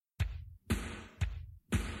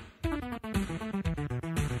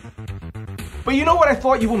But you know what? I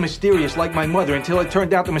thought you were mysterious like my mother until it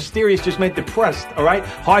turned out the mysterious just meant depressed, all right?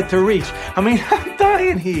 Hard to reach. I mean, I'm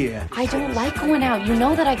dying here. I don't like going out. You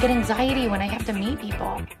know that I get anxiety when I have to meet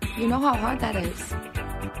people. You know how hard that is.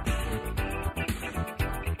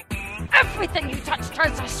 Everything you touch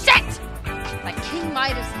turns to shit! Like King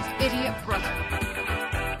Midas's idiot brother.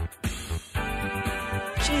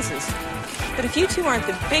 Jesus. But if you two aren't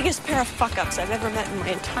the biggest pair of fuck-ups I've ever met in my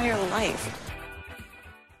entire life.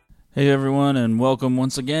 Hey everyone, and welcome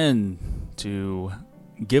once again to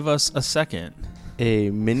Give Us a Second. A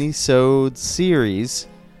mini-sode series.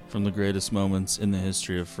 From the greatest moments in the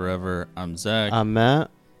history of forever. I'm Zach. I'm Matt.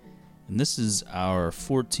 And this is our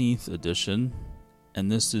 14th edition. And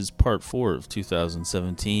this is part 4 of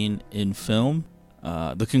 2017 in film.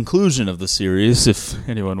 The conclusion of the series, if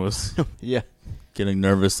anyone was getting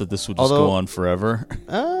nervous that this would just go on forever.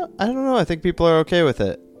 I don't know. I think people are okay with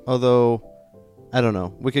it. Although, I don't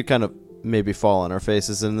know. We could kind of maybe fall on our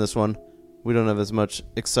faces in this one. We don't have as much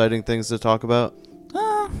exciting things to talk about.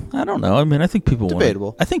 I don't know. I mean, I think people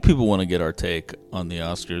Debatable. I think people want to get our take on the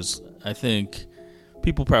Oscars. I think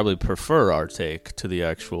people probably prefer our take to the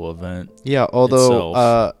actual event. Yeah,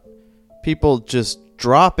 although people just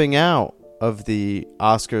dropping out of the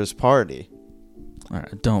Oscars party. All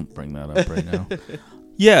right, don't bring that up right now.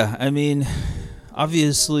 Yeah, I mean,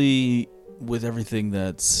 obviously, with everything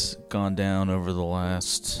that's gone down over the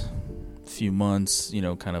last few months, you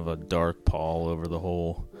know, kind of a dark pall over the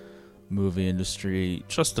whole movie industry,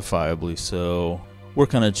 justifiably so. We're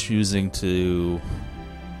kind of choosing to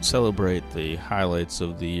celebrate the highlights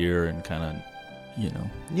of the year and kind of, you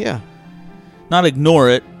know, not ignore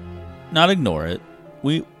it.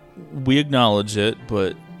 We acknowledge it,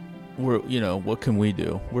 but we're, you know, what can we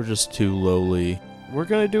do? We're just too lowly. We're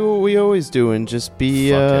gonna do what we always do and just be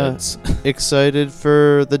fuckheads. Excited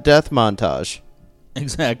for the death montage.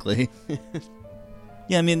 Exactly.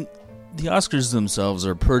 Yeah, I mean, the Oscars themselves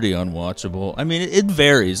are pretty unwatchable. I mean, it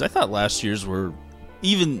varies. I thought last year's were,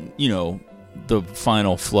 even, you know, the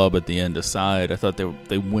final flub at the end aside, I thought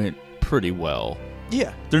they went pretty well.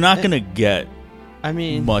 Yeah. They're not going to get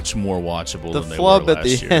much more watchable than they were last year. The flub at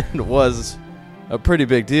the end was a pretty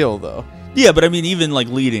big deal, though. Yeah, but I mean, even like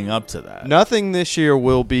leading up to that. Nothing this year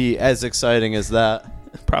will be as exciting as that.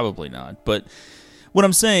 Probably not. But what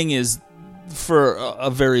I'm saying is, for a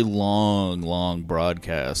very long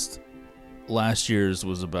broadcast, last year's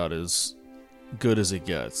was about as good as it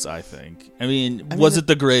gets, I think. I mean, was it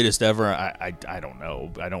the greatest ever? I don't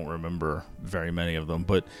know. I don't remember very many of them.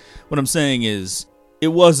 But what I'm saying is, it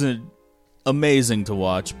wasn't amazing to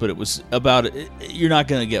watch, but it was about it. You're not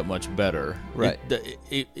going to get much better. Right.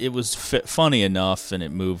 It was funny enough, and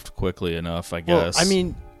it moved quickly enough, I guess. Well, I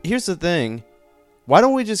mean, here's the thing. Why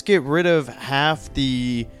don't we just get rid of half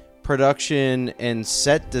the production and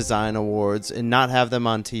set design awards and not have them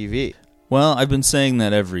on TV? Well, I've been saying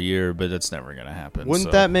that every year, but it's never going to happen.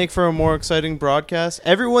 Wouldn't that make for a more exciting broadcast?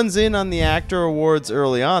 Everyone's in on the actor awards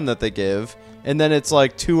early on that they give, and then it's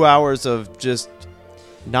like 2 hours of just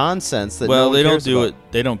nonsense that no one they cares don't do about.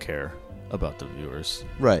 it. They don't care about the viewers.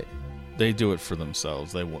 Right. They do it for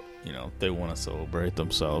themselves. They want, you know, they want to celebrate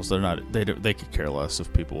themselves. They're not. They could care less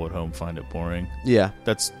if people at home find it boring. Yeah,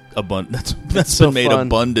 that's been so made fun.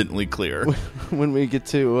 Abundantly clear. When we get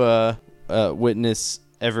to witness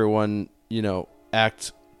everyone, you know,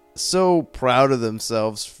 act so proud of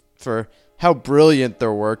themselves for how brilliant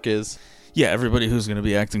their work is. Yeah, everybody who's going to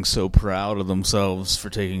be acting so proud of themselves for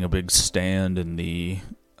taking a big stand in the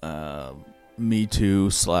Me Too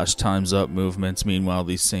 / Time's Up movements. Meanwhile,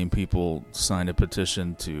 these same people signed a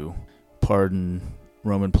petition to pardon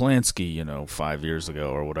Roman Polanski, you know, 5 years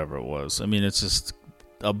ago or whatever it was. I mean, it's just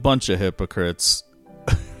a bunch of hypocrites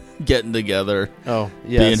getting together,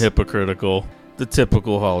 being hypocritical. The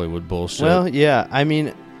typical Hollywood bullshit. Well, yeah, I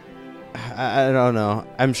mean, I don't know.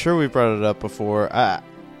 I'm sure we brought it up before.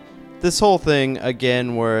 This whole thing,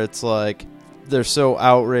 again, where it's like they're so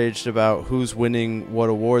outraged about who's winning what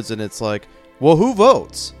awards, and it's like, well, who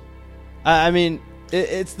votes? I mean,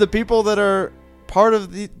 it's the people that are part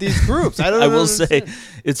of these groups. I don't. I will say,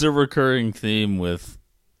 it's a recurring theme with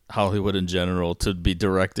Hollywood in general to be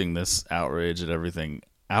directing this outrage and everything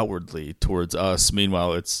outwardly towards us.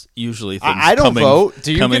 Meanwhile, it's usually things I don't vote.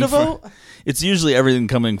 Do you get a vote? It's usually everything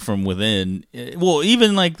coming from within. Well,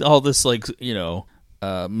 even like all this, like, you know,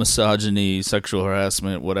 misogyny, sexual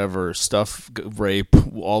harassment, whatever stuff, rape,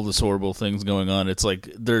 all this horrible things going on. It's like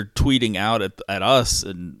they're tweeting out at us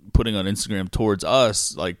and putting on Instagram towards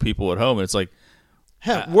us, like people at home. It's like,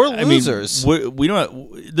 we're losers. I mean, we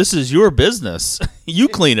don't. This is your business. You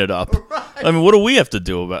clean it up. Right. I mean, what do we have to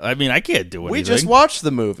do about it? I mean, I can't do anything. We just watch the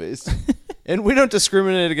movies. And we don't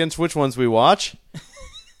discriminate against which ones we watch.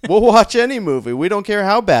 We'll watch any movie. We don't care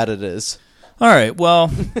how bad it is. All right,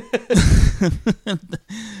 well,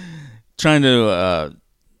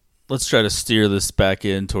 let's try to steer this back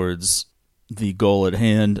in towards the goal at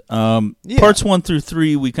hand. Parts 1 through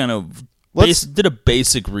 3, we kind of did a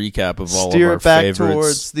basic recap of all of our favorites. Steer it back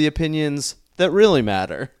towards the opinions that really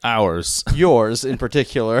matter. Ours. Yours in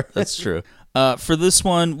particular. That's true. For this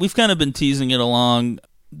one, we've kind of been teasing it along.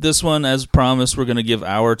 This one, as promised, we're going to give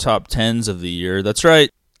our top 10s of the year. That's right.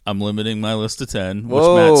 I'm limiting my list to 10, which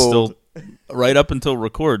Matt still, right up until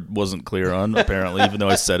record, wasn't clear on, apparently, even though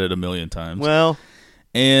I said it a million times. Well,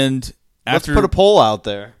 and let's put a poll out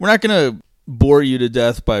there. We're not going to bore you to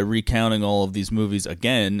death by recounting all of these movies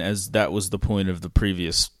again, as that was the point of the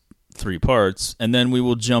previous 3 parts. And then we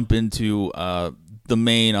will jump into the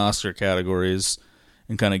main Oscar categories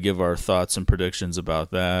and kind of give our thoughts and predictions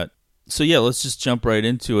about that. So yeah, let's just jump right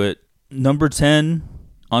into it. Number 10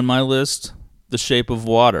 on my list, The Shape of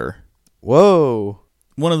Water. Whoa.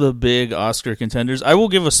 One of the big Oscar contenders. I will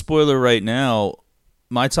give a spoiler right now.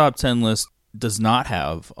 My top 10 list does not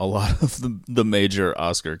have a lot of the major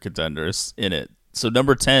Oscar contenders in it. So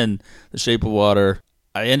number 10, The Shape of Water.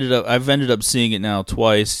 I've ended up seeing it now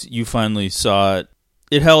twice. You finally saw it.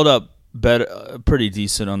 It held up pretty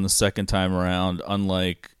decent on the second time around,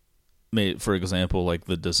 unlike, for example, like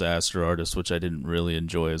The Disaster Artist, which I didn't really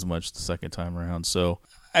enjoy as much the second time around. So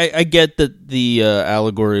I get that the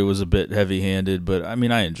allegory was a bit heavy-handed, but I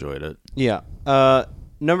mean, I enjoyed it. Yeah.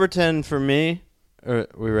 Number 10 for me. Are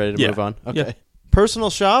we ready to move on? Okay. Yeah. Personal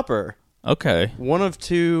Shopper. Okay. One of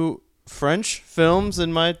 2 French films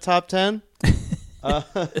in my top 10.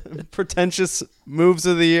 Pretentious moves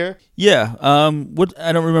of the year. Yeah. I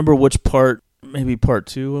don't remember which part. Maybe part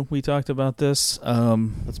 2 we talked about this.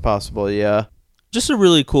 That's possible, yeah. Just a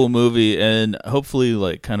really cool movie, and hopefully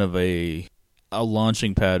like kind of a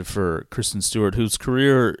launching pad for Kristen Stewart, whose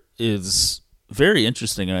career is very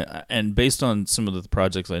interesting. And based on some of the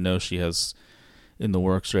projects I know she has in the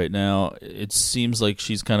works right now, it seems like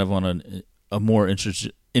she's kind of on a more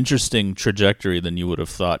interesting trajectory than you would have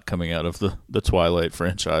thought coming out of the Twilight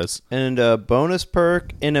franchise. And a bonus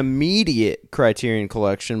perk, an immediate Criterion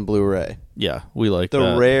Collection Blu-ray. Yeah, we like that.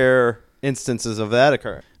 The rare instances of that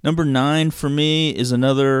occur. Number 9 for me is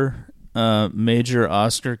another major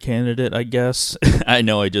Oscar candidate, I guess. I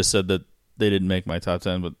know I just said that they didn't make my top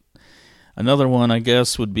 10, but another one, I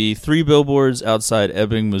guess, would be 3 Billboards Outside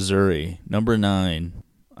Ebbing, Missouri. Number 9.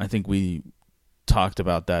 I think we talked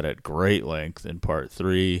about that at great length in part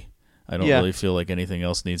 3. I don't really feel like anything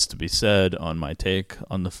else needs to be said on my take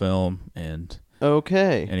on the film and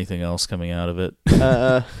anything else coming out of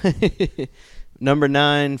it. Number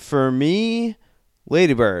 9 for me,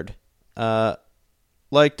 Lady Bird.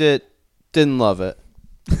 Liked it, didn't love it.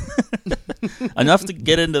 Enough to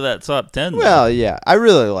get into that top 10. Well, yeah, I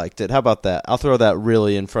really liked it. How about that? I'll throw that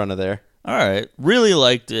really in front of there. All right. Really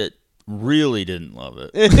liked it. Really didn't love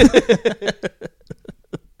it.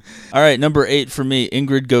 All right. Number 8 for me,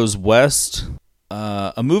 Ingrid Goes West.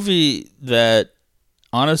 A movie that,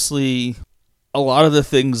 honestly, a lot of the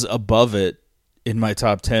things above it in my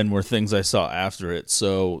top 10 were things I saw after it.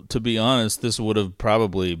 So, to be honest, this would have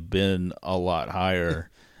probably been a lot higher.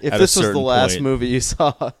 If this was the last movie you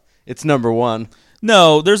saw, it's number 1.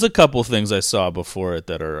 No, there's a couple things I saw before it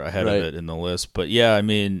that are ahead of it in the list. But yeah, I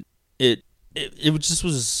mean, it's an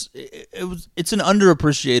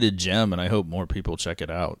underappreciated gem, and I hope more people check it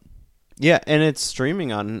out. Yeah, and it's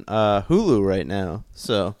streaming on Hulu right now.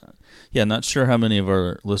 So yeah, not sure how many of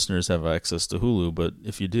our listeners have access to Hulu, but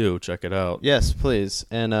if you do, check it out. Yes, please,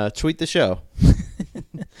 and tweet the show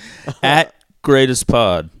at Greatest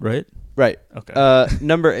Pod, right? Right. Okay.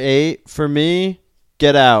 Number 8 for me,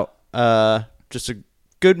 Get Out. Just a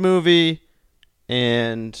good movie,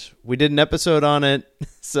 and we did an episode on it,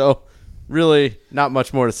 so really not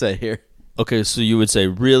much more to say here. Okay, so you would say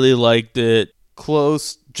really liked it.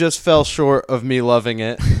 Close, just fell short of me loving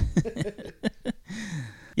it.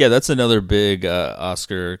 Yeah, that's another big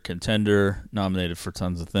Oscar contender, nominated for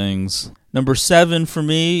tons of things. Number 7 for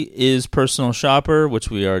me is Personal Shopper, which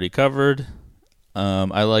we already covered.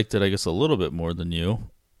 I liked it, I guess, a little bit more than you.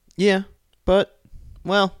 Yeah, but,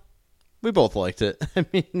 well, we both liked it. I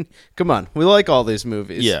mean, come on. We like all these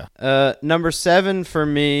movies. Yeah. Number 7 for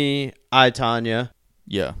me, I, Tonya.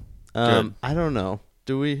 Yeah. I don't know.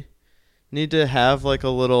 Do we need to have like a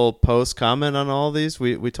little post comment on all these?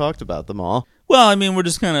 We talked about them all. Well, I mean, we're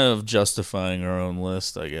just kind of justifying our own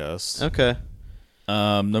list, I guess. Okay.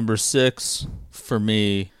 Number 6 for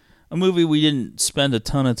me, a movie we didn't spend a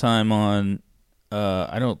ton of time on.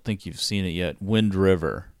 I don't think you've seen it yet. Wind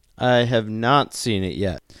River. I have not seen it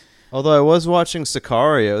yet. Although I was watching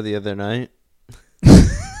Sicario the other night.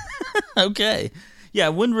 Okay. Yeah,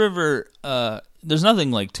 Wind River, there's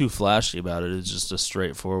nothing like too flashy about it. It's just a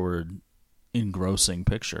straightforward, engrossing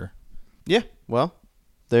picture. Yeah, well,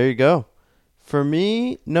 there you go. For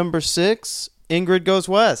me, number 6, Ingrid Goes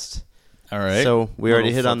West. All right. So we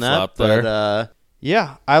already hit on that. There. But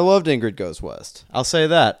yeah, I loved Ingrid Goes West. I'll say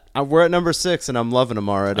that. We're at number 6, and I'm loving them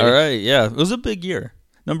already. All right, yeah. It was a big year.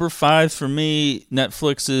 Number 5 for me,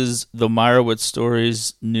 Netflix's The Meyerowitz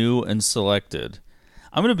Stories, New and Selected.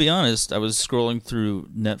 I'm going to be honest, I was scrolling through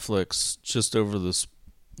Netflix just over this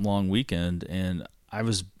long weekend, and I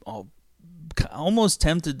was almost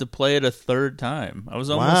tempted to play it a third time. I was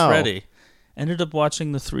almost ready. Ended up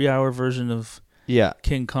watching the 3-hour version of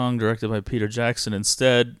King Kong, directed by Peter Jackson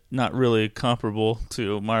instead. Not really comparable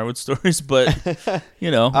to Meyerowitz Stories, but, it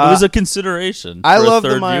was a consideration. I for love a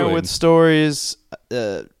the third Meyerowitz viewing. Stories.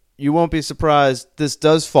 You won't be surprised. This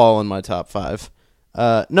does fall in my top 5.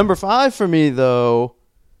 Number 5 for me, though,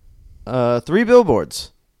 3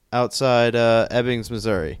 Billboards outside Ebbings,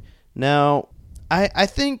 Missouri. Now, I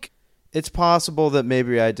think it's possible that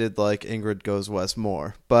maybe I did like Ingrid Goes West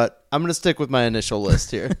more, but I'm going to stick with my initial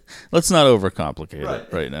list here. Let's not overcomplicate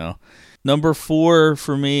it right now. Number 4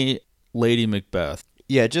 for me, Lady Macbeth.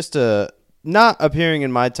 Yeah, just not appearing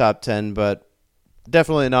in my top 10, but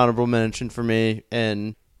definitely an honorable mention for me,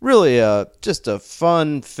 and really just a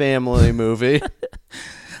fun family movie.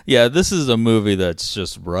 Yeah, this is a movie that's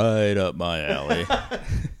just right up my alley.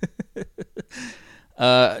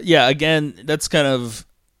 Yeah, again, it's kind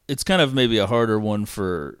of maybe a harder one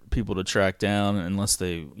for people to track down unless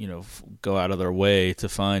they, go out of their way to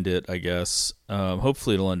find it, I guess.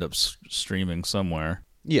 Hopefully it'll end up streaming somewhere.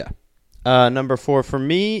 Yeah. Number 4 for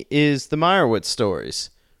me is The Meyerowitz Stories,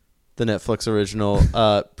 the Netflix original,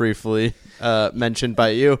 briefly mentioned by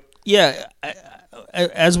you. Yeah,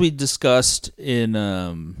 as we discussed in,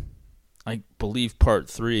 I believe, part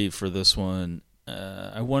 3 for this one,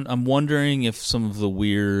 I'm wondering if some of the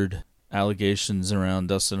weird allegations around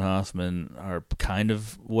Dustin Hoffman are kind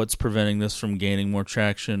of what's preventing this from gaining more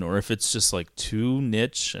traction, or if it's just like too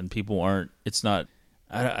niche and people aren't. It's not.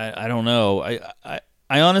 I don't know. I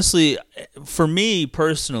honestly, for me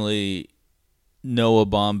personally, Noah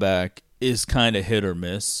Baumbach is kind of hit or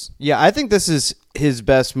miss. Yeah, I think this is his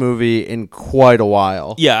best movie in quite a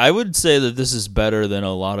while. Yeah, I would say that this is better than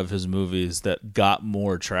a lot of his movies that got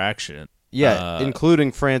more traction. Yeah,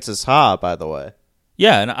 including Frances Ha, by the way.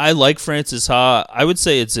 Yeah, and I like Frances Ha. I would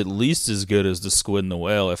say it's at least as good as The Squid and the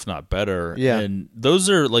Whale, if not better. Yeah. And those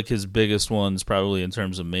are like his biggest ones, probably in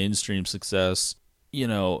terms of mainstream success.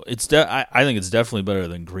 It's I think it's definitely better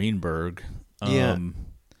than Greenberg. Yeah.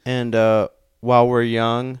 And While We're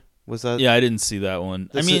Young, was that? Yeah, I didn't see that one.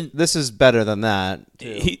 This is better than that.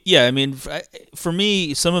 For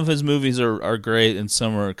me, some of his movies are great, and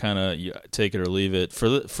some are kind of take it or leave it.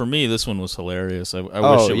 For me, this one was hilarious. I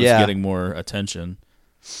wish it was getting more attention.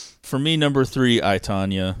 For me, number 3, I,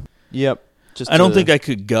 Tonya. Yep. I don't think I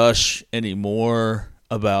could gush anymore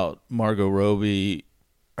about Margot Robbie,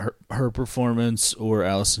 her performance, or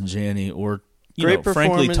Allison Janney, or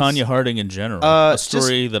frankly, Tonya Harding in general. A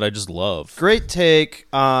story that I just love. Great take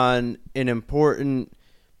on an important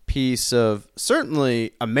piece of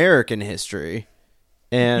certainly American history,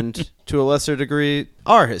 and to a lesser degree,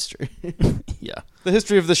 our history. Yeah. The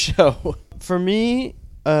history of the show. For me,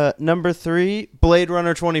 number 3, Blade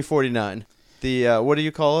Runner 2049. The, what do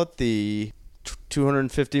you call it? The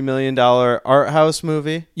 $250 million art house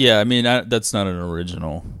movie? Yeah, that's not an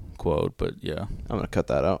original quote, but yeah. I'm going to cut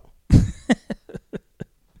that out.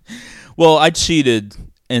 Well, I cheated,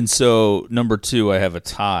 and so number 2, I have a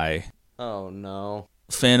tie. Oh, no.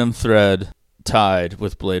 Phantom Thread tied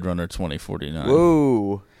with Blade Runner 2049.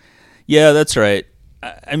 Whoa. Yeah, that's right.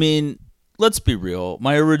 Let's be real.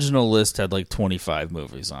 My original list had like 25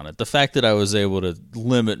 movies on it. The fact that I was able to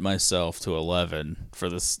limit myself to 11 for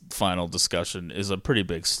this final discussion is a pretty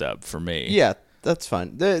big step for me. Yeah, that's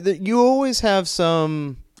fine. You always have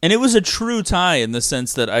some... And it was a true tie in the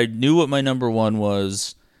sense that I knew what my number 1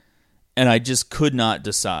 was, and I just could not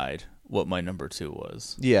decide what my number 2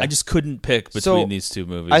 was. Yeah. I just couldn't pick between these two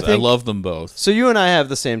movies. I love them both. So you and I have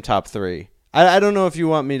the same top 3. I don't know if you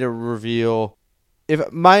want me to reveal...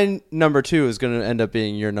 If my number 2 is going to end up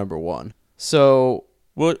being your number 1. So...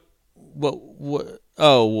 What?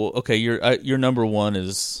 Oh, well, okay, your number 1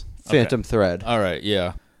 is... Phantom Thread. All right,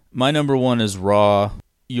 yeah. My number 1 is Raw.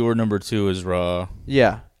 Your number 2 is Raw.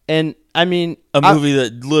 Yeah. And, a movie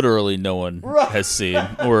that literally no one has seen.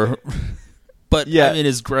 But, yeah.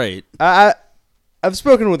 It's great. I've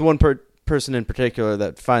spoken with one person in particular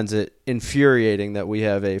that finds it infuriating that we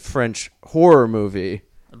have a French horror movie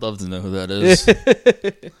I'd love to know who that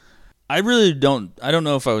is. I really don't. I don't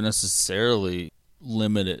know if I would necessarily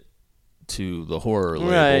limit it to the horror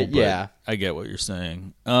label. Right, but yeah. I get what you're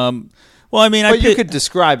saying. Well, I mean, But you could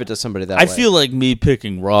describe it to somebody that way. I feel like me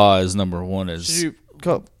picking Raw as number one is Should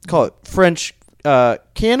you call it French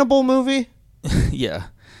cannibal movie? yeah.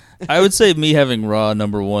 I would say me having Raw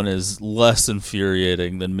number one is less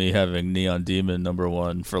infuriating than me having Neon Demon number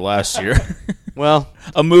one for last year. Well,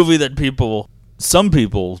 a movie that some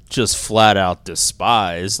people just flat out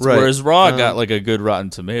despised, right. Whereas Raw got like a good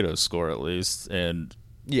Rotten Tomatoes score at least, and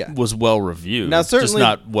yeah, was well reviewed. Now, certainly, just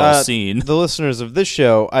not well seen. The listeners of this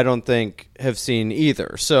show, I don't think, have seen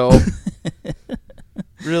either. So,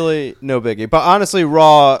 really, no biggie. But honestly,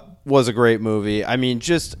 Raw was a great movie. I mean,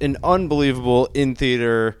 just an unbelievable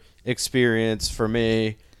in-theater experience for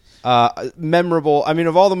me. Memorable. I mean,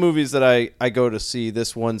 of all the movies that I go to see,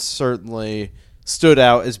 this one certainly stood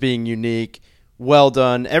out as being unique. Well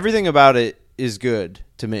done. Everything about it is good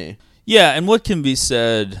to me. Yeah, and what can be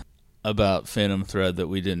said about Phantom Thread that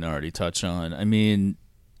we didn't already touch on? I mean,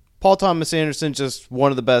 Paul Thomas Anderson, just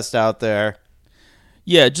one of the best out there.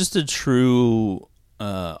 Yeah, just a true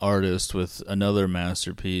artist with another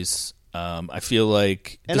masterpiece. I feel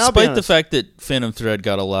like, And despite the fact that Phantom Thread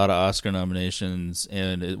got a lot of Oscar nominations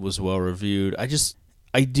and it was well reviewed,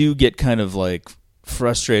 I do get kind of like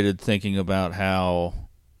frustrated thinking about how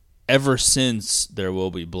ever since There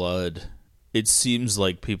Will Be Blood, it seems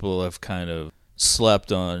like people have kind of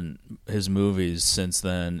slept on his movies since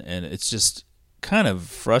then, and it's just kind of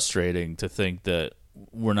frustrating to think that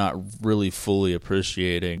we're not really fully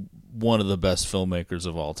appreciating one of the best filmmakers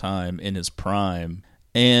of all time in his prime.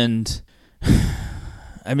 And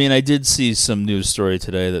I mean, I did see some news story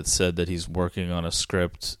today that said that he's working on a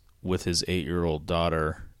script with his 8-year-old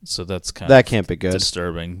daughter, so that can't be good.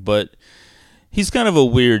 Disturbing. But he's kind of a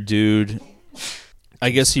weird dude. I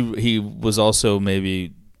guess he was also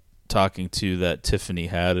maybe talking to that Tiffany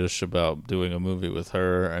Haddish about doing a movie with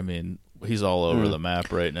her. I mean, he's all over the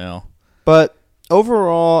map right now. But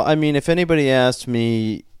overall, I mean, if anybody asked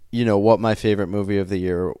me, what my favorite movie of the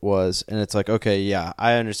year was, and it's like, okay, yeah,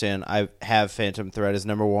 I understand. I have Phantom Thread as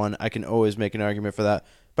number one. I can always make an argument for that.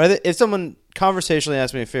 But if someone conversationally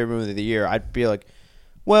asked me a favorite movie of the year, I'd be like,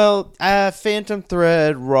 well, Phantom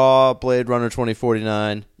Thread, Raw, Blade Runner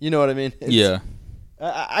 2049. You know what I mean? Yeah.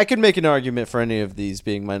 I could make an argument for any of these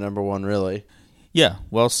being my number one, really. Yeah,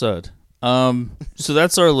 well said. So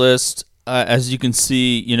that's our list. As you can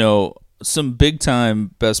see, some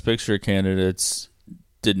big-time Best Picture candidates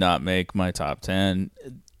did not make my top 10,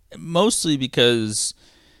 mostly because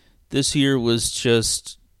this year was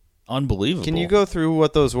just unbelievable. Can you go through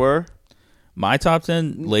what those were? My top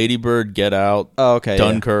 10, Lady Bird, Get Out,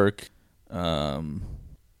 Dunkirk. Yeah.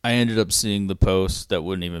 I ended up seeing The Post. That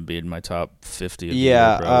wouldn't even be in my top 50 of the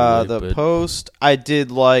year, probably, The Post I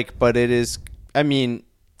did like, but it is,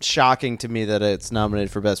 shocking to me that it's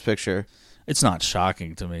nominated for Best Picture. It's not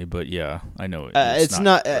shocking to me, but yeah, I know it's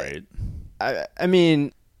not great. I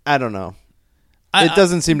mean, I don't know. It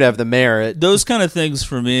doesn't seem to have the merit. Those kind of things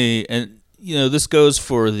for me, and this goes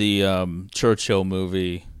for the Churchill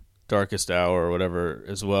movie, Darkest Hour, or whatever,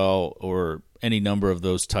 as well, or any number of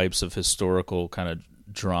those types of historical kind of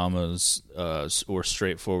dramas, or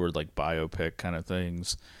straightforward like biopic kind of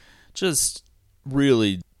things. Just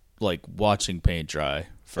really like watching paint dry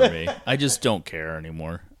for me. I just don't care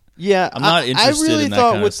anymore. Yeah, I'm not interested I really in that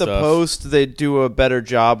thought kind with of The stuff. Post they'd do a better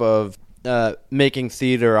job of making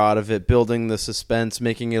theater out of it, building the suspense,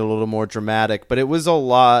 making it a little more dramatic. But it was a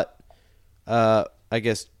lot, I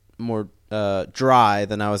guess, more dry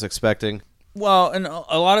than I was expecting. Well, and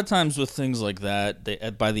a lot of times with things like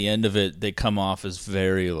that, by the end of it, they come off as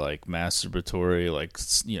very like masturbatory, like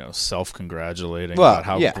self-congratulating about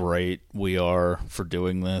how great we are for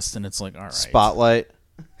doing this, and it's like, all right, Spotlight.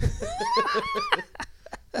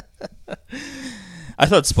 I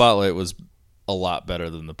thought Spotlight was a lot better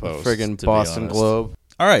than The Post. Friggin' Boston Globe.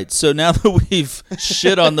 All right, so now that we've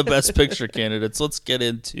shit on the Best Picture candidates, let's get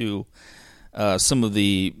into some of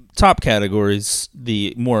the top categories,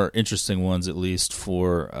 the more interesting ones at least,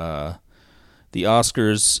 for the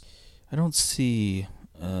Oscars. I don't see...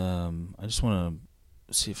 I just want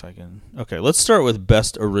to see if I can... Okay, let's start with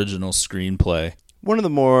Best Original Screenplay. One of the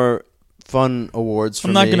more fun awards for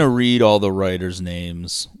me. I'm not going to read all the writers'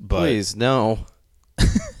 names, but... Please, no.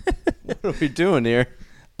 What are we doing here?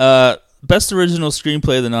 Best Original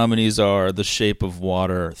Screenplay, the nominees are The Shape of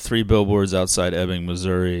Water, 3 Billboards Outside Ebbing,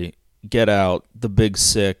 Missouri, Get Out, The Big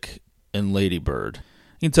Sick, and Lady Bird.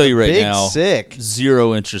 I can tell you right now, Sick.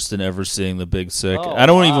 Zero interest in ever seeing The Big Sick. I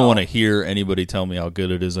don't even want to hear anybody tell me how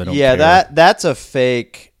good it is. I don't care. That's a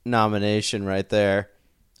fake nomination right there.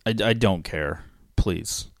 I don't care.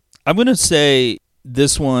 Please. I'm going to say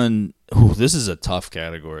this one. Ooh, this is a tough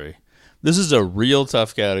category. This is a real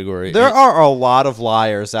tough category. There are a lot of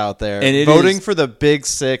liars out there and voting for The Big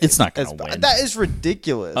Sick. It's not going to win. That is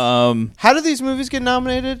ridiculous. How do these movies get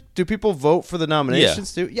nominated? Do people vote for the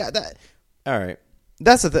nominations too? Yeah. All right.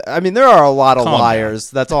 That's the thing. I mean, there are a lot of liars.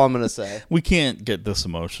 That's all I'm going to say. We can't get this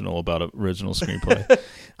emotional about original screenplay.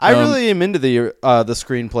 I really am into the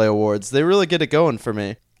screenplay awards. They really get it going for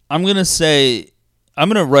me. I'm going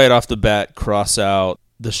to right off the bat cross out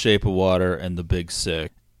The Shape of Water and The Big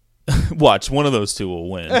Sick. Watch, one of those two will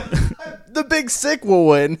win. The Big Sick will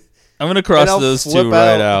win. I'm going to cross those two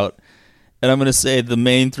right out. And I'm going to say the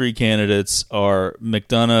main three candidates are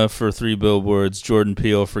McDonough for 3 Billboards, Jordan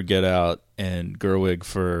Peele for Get Out, and Greta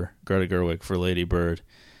Gerwig for Lady Bird.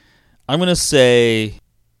 I'm going to say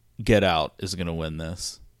Get Out is going to win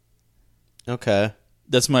this. Okay.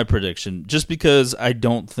 That's my prediction. Just because I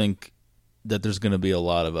don't think that there's going to be a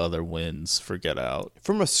lot of other wins for Get Out.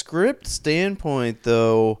 From a script standpoint,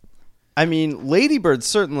 though, I mean, Lady Bird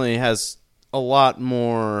certainly has a lot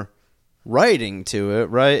more writing to it,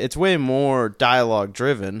 right? It's way more dialogue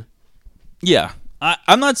driven. Yeah.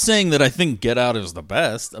 I'm not saying that I think Get Out is the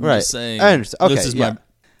best. I'm just saying I understand. Okay, this is my...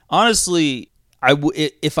 Honestly,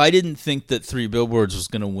 if I didn't think that 3 Billboards was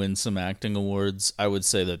going to win some acting awards, I would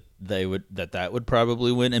say that that would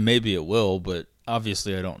probably win, and maybe it will, but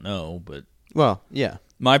obviously I don't know. But well, yeah.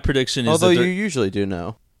 My prediction is although you usually do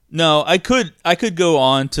know. No, I could go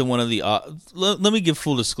on to one of the let me give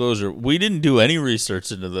full disclosure. We didn't do any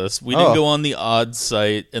research into this. We didn't go on the odds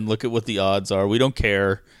site and look at what the odds are. We don't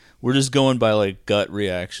care. We're just going by like gut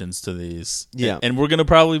reactions to these. Yeah. And we're going to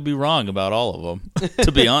probably be wrong about all of them,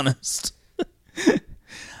 to be honest.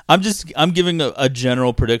 I'm giving a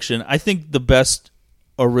general prediction. I think the best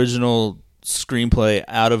original screenplay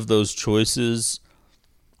out of those choices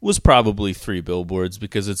was probably 3 Billboards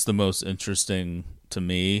because it's the most interesting to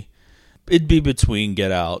me. It'd be between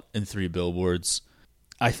Get Out and 3 Billboards.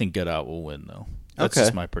 I think Get Out will win, though. That's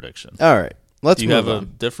just my prediction. All right. Let's Do you move have on. a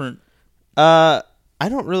different... I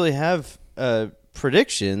don't really have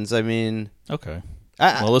predictions. I mean... Okay.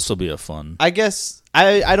 Well, this will be a fun... I guess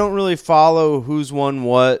I don't really follow who's won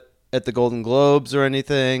what at the Golden Globes or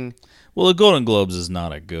anything. Well, the Golden Globes is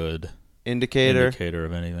not a good indicator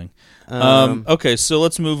of anything. Okay, so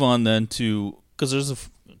let's move on then to... Because there's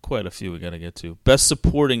quite a few we got to get to. Best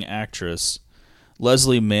Supporting Actress: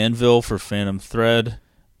 Leslie Manville for Phantom Thread,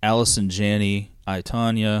 Allison Janney, I,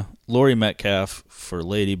 Tonya, Laurie Metcalf for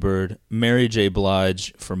Lady Bird, Mary J.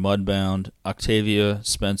 Blige for Mudbound, Octavia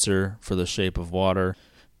Spencer for The Shape of Water.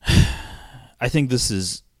 I think this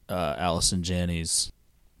is Allison Janney's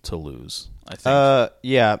to lose. I think.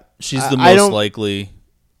 Yeah, she's the most likely.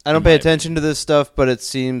 I don't pay attention to this stuff, but it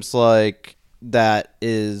seems like that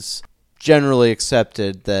is generally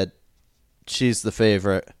accepted that she's the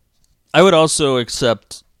favorite. I would also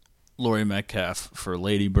accept Laurie Metcalf for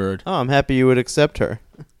Lady Bird. Oh, I'm happy you would accept her.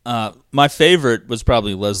 My favorite was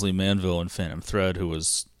probably Leslie Manville in Phantom Thread, who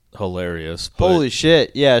was hilarious. Holy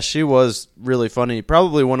shit. Yeah, she was really funny.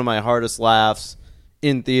 Probably one of my hardest laughs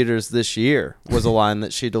in theaters this year was a line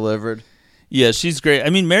that she delivered. Yeah, she's great.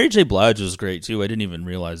 I mean, Mary J. Blige was great, too. I didn't even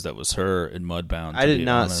realize that was her in Mudbound. I did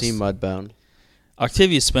not see Mudbound.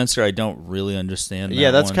 Octavia Spencer, I don't really understand.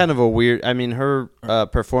 Yeah, that's kind of a weird... I mean, her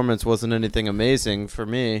performance wasn't anything amazing for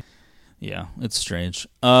me. Yeah, it's strange.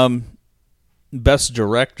 Best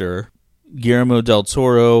Director: Guillermo del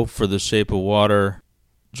Toro for The Shape of Water,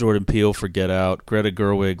 Jordan Peele for Get Out, Greta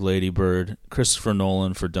Gerwig, Lady Bird, Christopher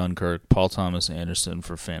Nolan for Dunkirk, Paul Thomas Anderson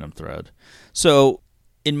for Phantom Thread. So,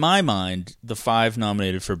 in my mind, the 5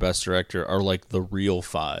 nominated for Best Director are like the real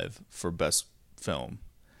 5 for Best Film.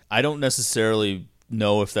 I don't necessarily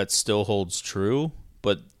know if that still holds true,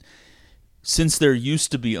 but since there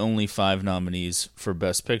used to be only 5 nominees for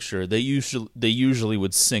Best Picture, they usually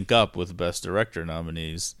would sync up with Best Director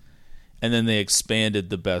nominees, and then they expanded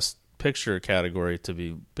the Best Picture category to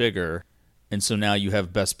be bigger, and so now you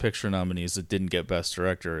have Best Picture nominees that didn't get Best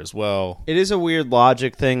Director as well. It is a weird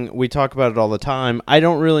logic thing. We talk about it all the time. I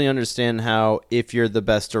don't really understand how, if you're the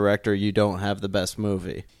Best Director, you don't have the Best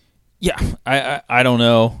Movie. Yeah, I don't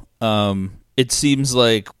know. It seems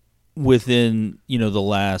like within the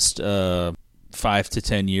last 5 to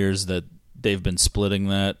 10 years that they've been splitting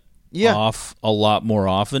that off a lot more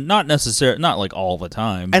often. Not like all the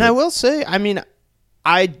time. And I will say, I mean,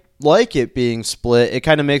 I like it being split. It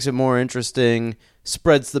kind of makes it more interesting,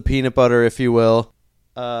 spreads the peanut butter, if you will.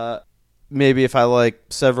 Maybe if I like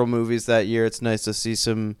several movies that year, it's nice to see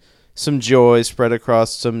some joy spread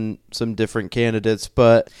across some different candidates.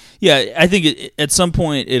 But yeah, I think at some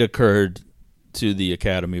point it occurred to the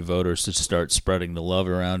Academy voters to start spreading the love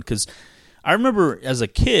around. Because I remember as a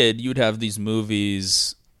kid, you'd have these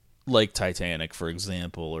movies like Titanic, for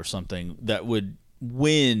example, or something that would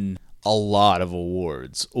win a lot of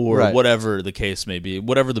awards, or Right. whatever the case may be,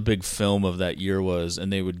 whatever the big film of that year was,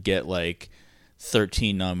 and they would get like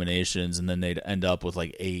 13 nominations, and then they'd end up with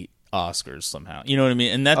like 8 Oscars somehow. You know what I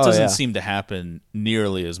mean? And that doesn't seem to happen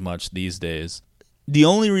nearly as much these days. The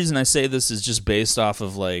only reason I say this is just based off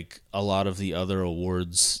of like a lot of the other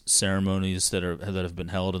awards ceremonies that have been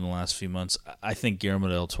held in the last few months. I think Guillermo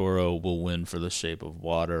del Toro will win for The Shape of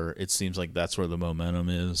Water. It seems like that's where the momentum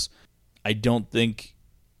is. I don't think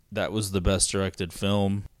that was the best directed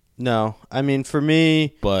film, No, I mean, for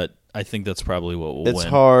me, but I think that's probably what will win. it's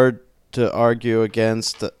hard to argue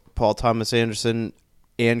against Paul Thomas Anderson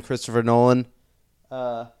and Christopher Nolan.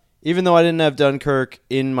 Even though I didn't have Dunkirk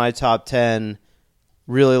in my top 10,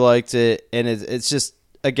 really liked it. And it's just,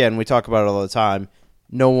 again, we talk about it all the time.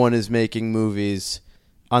 No one is making movies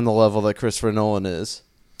on the level that Christopher Nolan is.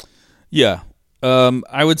 Yeah.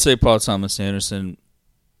 I would say Paul Thomas Anderson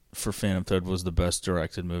for Phantom Thread was the best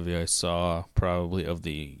directed movie I saw probably of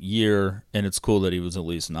the year, and it's cool that he was at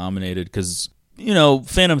least nominated because, you know,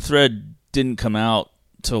 Phantom Thread didn't come out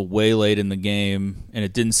till way late in the game, and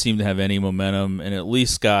it didn't seem to have any momentum, and at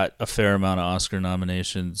least got a fair amount of Oscar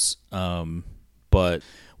nominations. But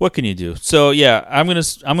what can you do? So yeah, I'm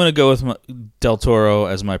gonna go with Del Toro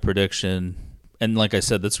as my prediction, and like I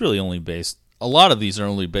said, that's really only based. A lot of these are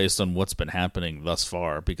only based on what's been happening thus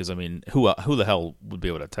far, because I mean, who the hell would be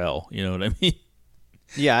able to tell? You know what I mean?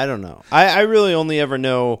 Yeah, I don't know. I really only ever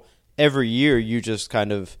know every year. You just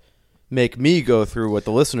kind of make me go through what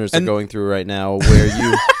the listeners are going through right now, where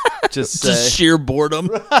you just say, Just sheer boredom.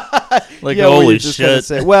 Like, yeah, where you holy just kinda shit.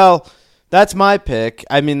 say, well, that's my pick.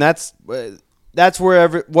 I mean, that's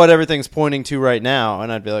where what everything's pointing to right now,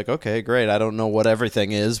 and I'd be like, okay, great. I don't know what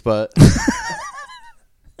everything is, but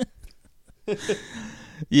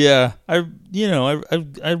Yeah, I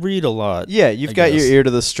read a lot. yeah, you've I got your guess. ear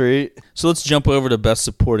to the street. So let's jump over to Best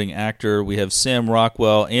Supporting Actor. We have Sam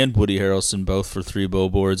Rockwell and Woody Harrelson both for 3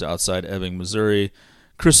 Billboards Outside Ebbing, Missouri.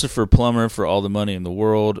 Christopher Plummer for All the Money in the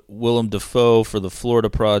World. Willem Dafoe for The Florida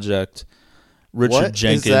Project. Richard What is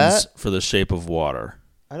Jenkins that? for The Shape of Water.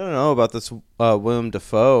 I don't know about this Willem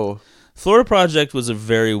Dafoe. Florida Project was a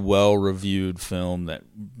very well-reviewed film that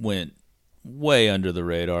went way under the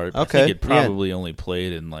radar. I Okay, think it probably only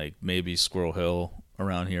played in like maybe Squirrel Hill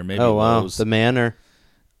around here. Maybe Oh wow, Lowe's. The Manor.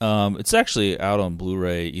 It's actually out on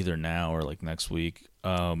Blu-ray either now or like next week.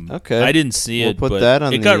 Okay. I didn't see We'll it, put but that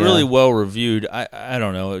on it the, got really well reviewed. I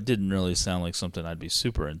don't know. It didn't really sound like something I'd be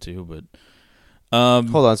super into, but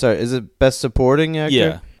Hold on, sorry. Is it Best Supporting Actor?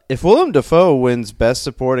 Yeah. If Willem Dafoe wins Best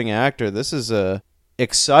Supporting Actor, this is a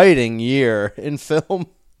exciting year in film.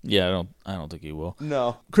 yeah, I don't think he will.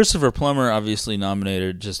 No. Christopher Plummer obviously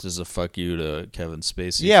nominated just as a fuck you to Kevin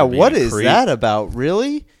Spacey. Yeah, for being what a is creep. that about?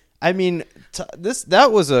 Really? I mean,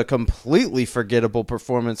 that was a completely forgettable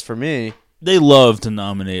performance for me. They love to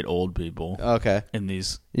nominate old people Okay. in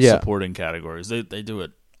these Yeah. supporting categories. They do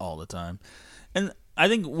it all the time. And I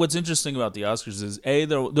think what's interesting about the Oscars is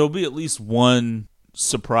there'll be at least one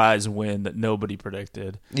surprise win that nobody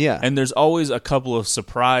predicted. Yeah. And there's always a couple of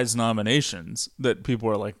surprise nominations that people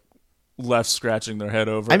are like left scratching their head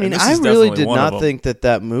over. I mean, and this I is really definitely did one of not them. think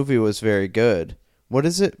that movie was very good. What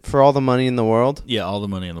is it? For All the Money in the World? Yeah, All the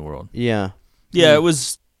Money in the World. Yeah. Yeah, it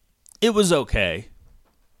was okay.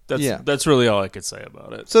 Yeah. That's really all I could say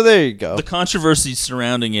about it. So there you go. The controversy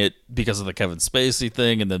surrounding it because of the Kevin Spacey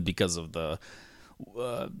thing, and then because of the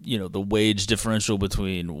the wage differential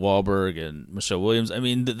between Wahlberg and Michelle Williams. I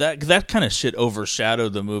mean, that kind of shit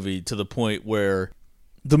overshadowed the movie to the point where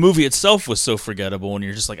the movie itself was so forgettable, and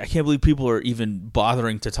you're just like, I can't believe people are even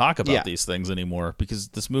bothering to talk about these things anymore, because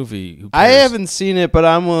this movie, who I cares? haven't seen it, but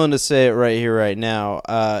I'm willing to say it right here, right now.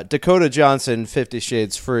 Dakota Johnson, 50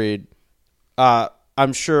 Shades Freed.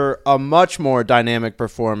 I'm sure a much more dynamic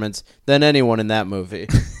performance than anyone in that movie.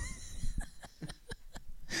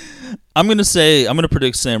 I'm gonna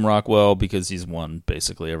predict Sam Rockwell because he's won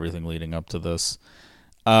basically everything leading up to this.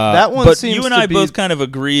 That one but seems you and to I be- both kind of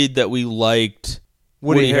agreed that we liked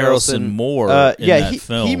Woody Harrelson more in that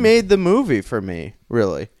film. He made the movie for me,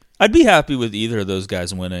 really. I'd be happy with either of those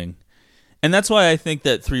guys winning. And that's why I think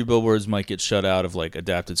that 3 Billboards might get shut out of like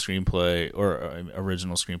adapted screenplay or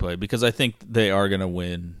original screenplay, because I think they are going to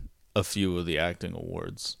win a few of the acting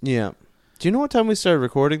awards. Yeah. Do you know what time we started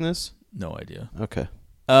recording this? No idea. Okay.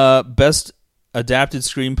 Best adapted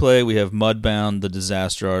screenplay, we have Mudbound, The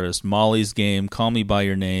Disaster Artist, Molly's Game, Call Me by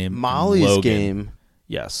Your Name, and Molly's Logan. Game.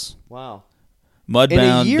 Yes. Wow. Mudbound, In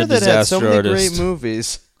a year The that had Disaster so many Artist. great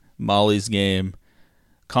movies. Molly's Game,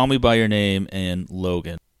 Call Me By Your Name, and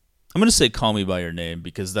Logan. I'm going to say Call Me By Your Name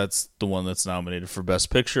because that's the one that's nominated for Best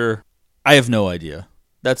Picture. I have no idea.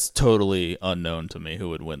 That's totally unknown to me who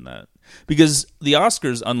would win that. Because the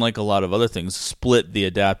Oscars, unlike a lot of other things, split the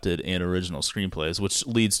adapted and original screenplays, which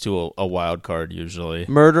leads to a wild card usually.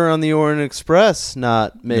 Murder on the Orient Express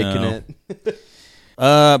not making it.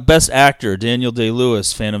 Best Actor, Daniel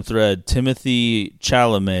Day-Lewis, Phantom Thread, Timothy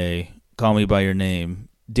Chalamet, Call Me By Your Name,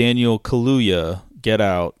 Daniel Kaluuya, Get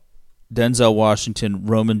Out, Denzel Washington,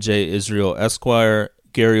 Roman J. Israel Esquire,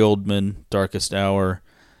 Gary Oldman, Darkest Hour.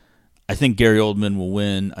 I think Gary Oldman will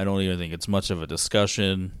win. I don't even think it's much of a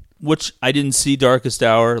discussion. Which I didn't see Darkest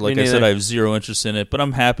Hour. Like I said, I have zero interest in it, but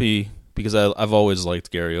I'm happy because I've always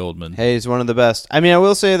liked Gary Oldman. Hey, he's one of the best. I mean, I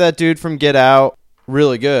will say that dude from Get Out,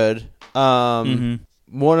 really good. One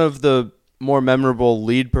of the more memorable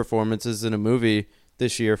lead performances in a movie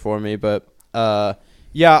this year for me, but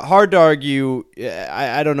yeah, hard to argue.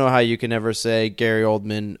 I don't know how you can ever say Gary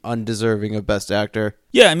Oldman undeserving of Best Actor.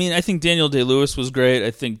 Yeah, I mean, I think Daniel Day-Lewis was great.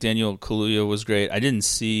 I think Daniel Kaluuya was great. I didn't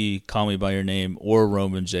see Call Me By Your Name or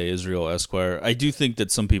Roman J. Israel Esquire. I do think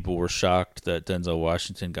that some people were shocked that Denzel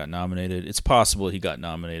Washington got nominated. It's possible he got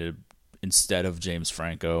nominated instead of James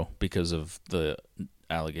Franco because of the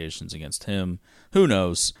allegations against him. Who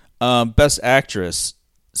knows? Best Actress,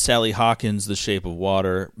 Sally Hawkins, The Shape of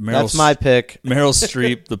Water. That's my pick. Meryl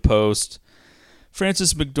Streep, The Post.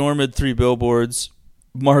 Frances McDormand, Three Billboards.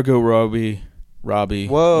 Margot Robbie,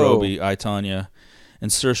 I, Tonya. And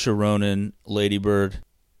Saoirse Ronan, Lady Bird.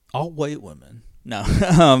 All white women. No.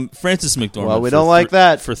 Frances McDormand. Well, we don't like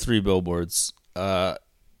that. For Three Billboards. I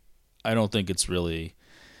don't think it's really...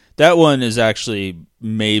 That one is actually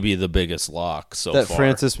maybe the biggest lock so far. That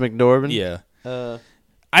Frances McDormand? Yeah.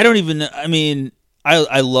 I don't even... I mean...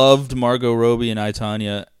 I loved Margot Robbie and I,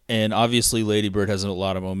 Tonya, and obviously Lady Bird has a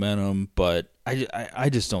lot of momentum, but I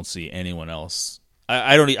just don't see anyone else.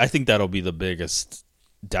 I think that'll be the biggest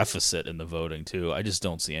deficit in the voting too. I just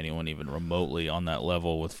don't see anyone even remotely on that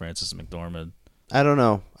level with Frances McDormand. I don't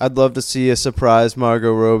know. I'd love to see a surprise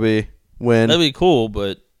Margot Robbie win. That'd be cool,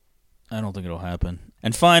 but I don't think it'll happen.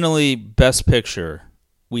 And finally, Best Picture.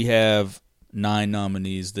 We have 9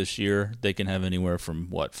 nominees this year. They can have anywhere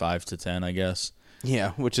from 5 to 10, I guess.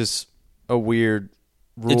 Yeah, which is a weird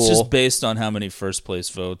rule. It's just based on how many first place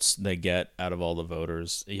votes they get out of all the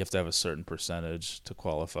voters. You have to have a certain percentage to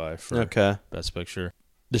qualify for Best Picture.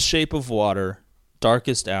 The Shape of Water,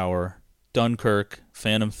 Darkest Hour, Dunkirk,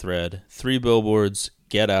 Phantom Thread, Three Billboards,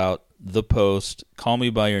 Get Out, The Post, Call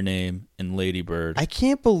Me By Your Name, and Lady Bird. I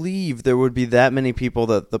can't believe there would be that many people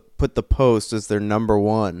that put The Post as their number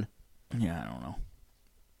one. Yeah, I don't know.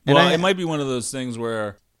 Well, it might be one of those things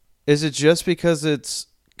where... Is it just because it's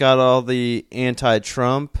got all the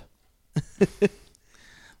anti-Trump?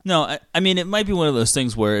 No, I mean, it might be one of those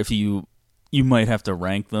things where if you might have to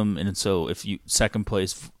rank them, and so if you second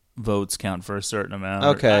place votes count for a certain amount.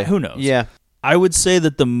 Okay. Who knows? Yeah. I would say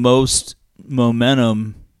that the most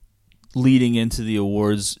momentum leading into the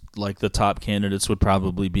awards, like the top candidates, would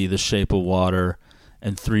probably be The Shape of Water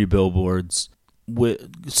and Three Billboards.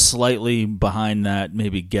 With slightly behind that,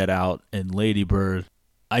 maybe Get Out and Lady Bird.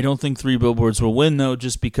 I don't think Three Billboards will win, though,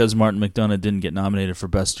 just because Martin McDonagh didn't get nominated for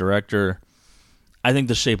Best Director. I think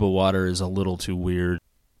The Shape of Water is a little too weird.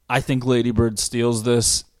 I think Lady Bird steals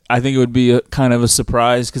this. I think it would be kind of a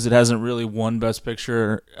surprise because it hasn't really won Best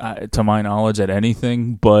Picture, to my knowledge, at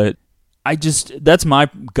anything. But that's my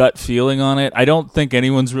gut feeling on it. I don't think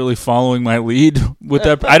anyone's really following my lead with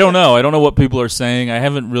that. I don't know. I don't know what people are saying. I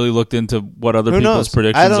haven't really looked into what other people's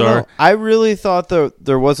predictions are. I really thought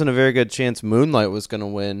there wasn't a very good chance Moonlight was going to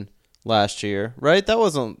win last year, right? That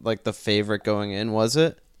wasn't like the favorite going in, was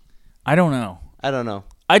it? I don't know.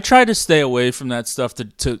 I try to stay away from that stuff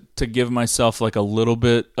to give myself like a little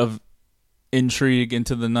bit of intrigue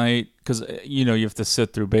into the night because you have to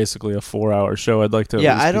sit through basically a 4-hour show. I'd like to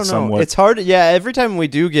I don't know. It's hard. Yeah, every time we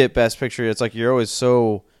do get Best Picture, it's like you're always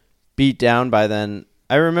so beat down by then.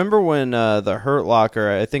 I remember when the Hurt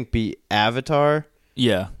Locker, I think, beat Avatar.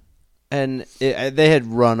 Yeah, and they had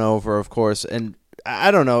run over, of course, and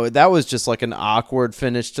I don't know. That was just like an awkward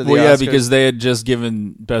finish to the Oscars. Yeah, because they had just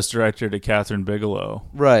given Best Director to Catherine Bigelow.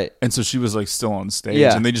 Right. And so she was like still on stage,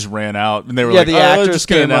 yeah. and they just ran out, and they were like, the actors just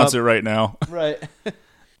going to announce it right now. Right.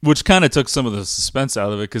 Which kind of took some of the suspense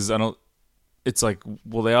out of it, because it's like,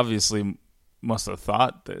 well, they obviously must have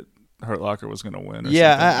thought that Hurt Locker was going to win.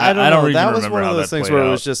 Yeah, I don't know. That was one of those things where out.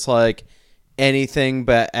 It was just like anything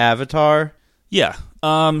but Avatar. Yeah.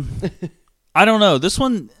 I don't know.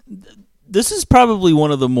 This is probably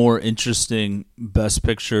one of the more interesting Best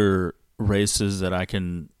Picture races that I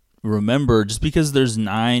can remember, just because there's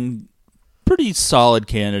 9 pretty solid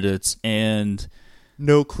candidates and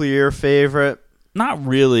No clear favorite. not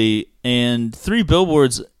really. And 3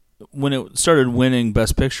 Billboards, when it started winning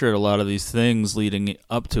Best Picture at a lot of these things leading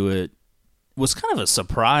up to it, was kind of a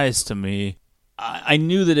surprise to me. I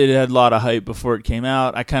knew that it had a lot of hype before it came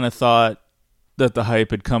out. I kind of thought that the hype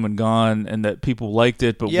had come and gone and that people liked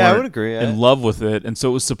it, but Yeah, I weren't would agree. in love with it. And so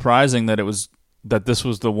it was surprising that this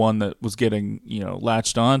was the one that was getting,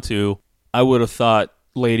 latched onto. I would have thought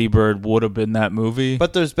Lady Bird would have been that movie.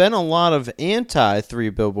 But there's been a lot of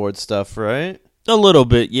anti-3 Billboard stuff, right? A little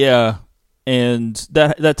bit, yeah. And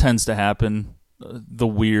that tends to happen. The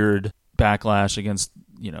weird backlash against,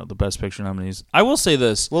 the Best Picture nominees. I will say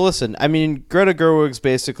this. Well, listen, I mean, Greta Gerwig's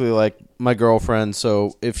basically like my girlfriend,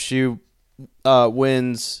 so if she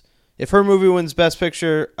wins, if her movie wins Best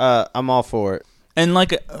Picture, I'm all for it. And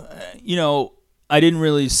I didn't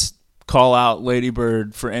really call out Lady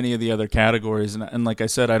Bird for any of the other categories. And like I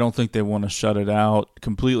said, I don't think they want to shut it out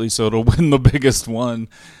completely so it'll win the biggest one.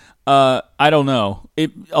 I don't know.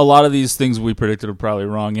 A lot of these things we predicted are probably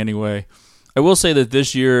wrong anyway. I will say that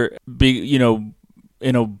this year,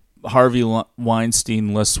 in a Harvey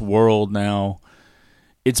Weinstein-less world now,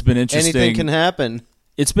 it's been interesting. Anything can happen.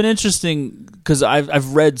 It's been interesting because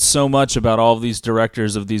I've read so much about all of these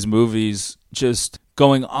directors of these movies just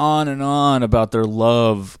going on and on about their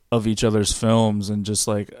love of each other's films and just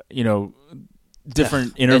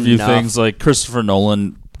different interview things, like Christopher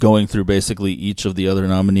Nolan going through basically each of the other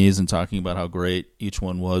nominees and talking about how great each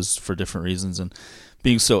one was for different reasons and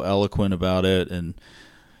being so eloquent about it. And,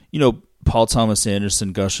 Paul Thomas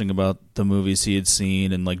Anderson gushing about the movies he had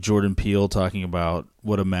seen, and like Jordan Peele talking about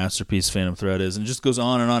what a masterpiece Phantom Thread is, and it just goes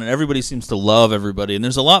on, and everybody seems to love everybody. And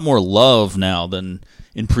there's a lot more love now than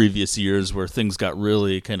in previous years where things got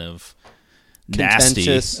really kind of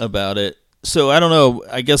nasty about it. So I don't know.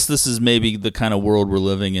 I guess this is maybe the kind of world we're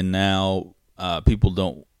living in now. People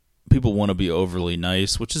want to be overly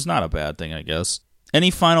nice, which is not a bad thing, I guess. Any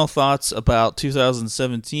final thoughts about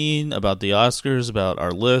 2017, about the Oscars, about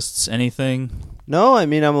our lists, anything? No, I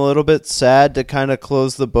mean, I'm a little bit sad to kind of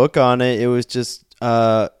close the book on it. It was just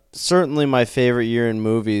certainly my favorite year in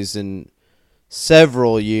movies in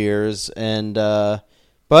several years. And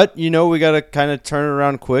but, we got to kind of turn it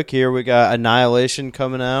around quick here. We got Annihilation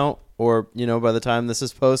coming out. Or, by the time this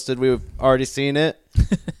is posted, we've already seen it.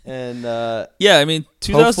 And yeah, I mean,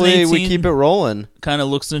 2018 hopefully we keep it rolling. Kind of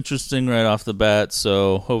looks interesting right off the bat,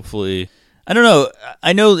 so hopefully, I don't know.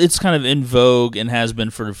 I know it's kind of in vogue and has been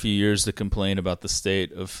for a few years to complain about the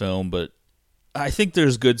state of film, but I think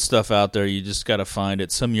there's good stuff out there. You just got to find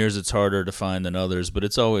it. Some years it's harder to find than others, but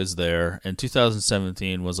it's always there. And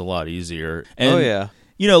 2017 was a lot easier. And, oh yeah.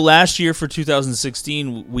 Last year for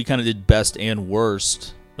 2016, we kind of did best and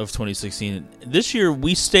worst of 2016. This year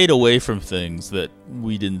we stayed away from things that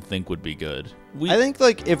we didn't think would be good. I think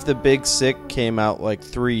if The Big Sick came out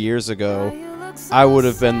 3 years ago, I would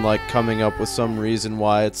have been coming up with some reason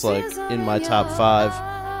why it's in my top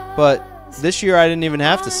 5. But this year I didn't even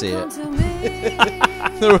have to see it.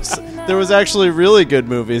 There was actually really good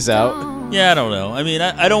movies out. Yeah, I don't know. I mean,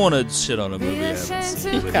 I don't want to shit on a movie I haven't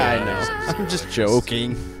seen. Yeah, I know. I'm just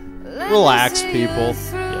joking. Relax, people.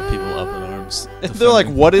 Yeah, people up in arms. They're like,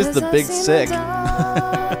 what is The Big Sick?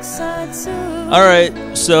 All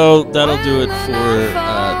right, so that'll do it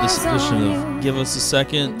for this edition of Give Us a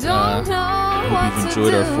Second. I hope you've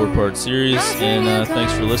enjoyed our 4-part series, and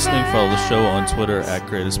thanks for listening. Follow the show on Twitter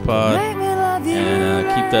 @GreatestPod, and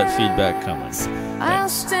keep that feedback coming. Thanks. I'll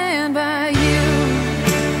stand by you.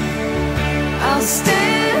 I'll stand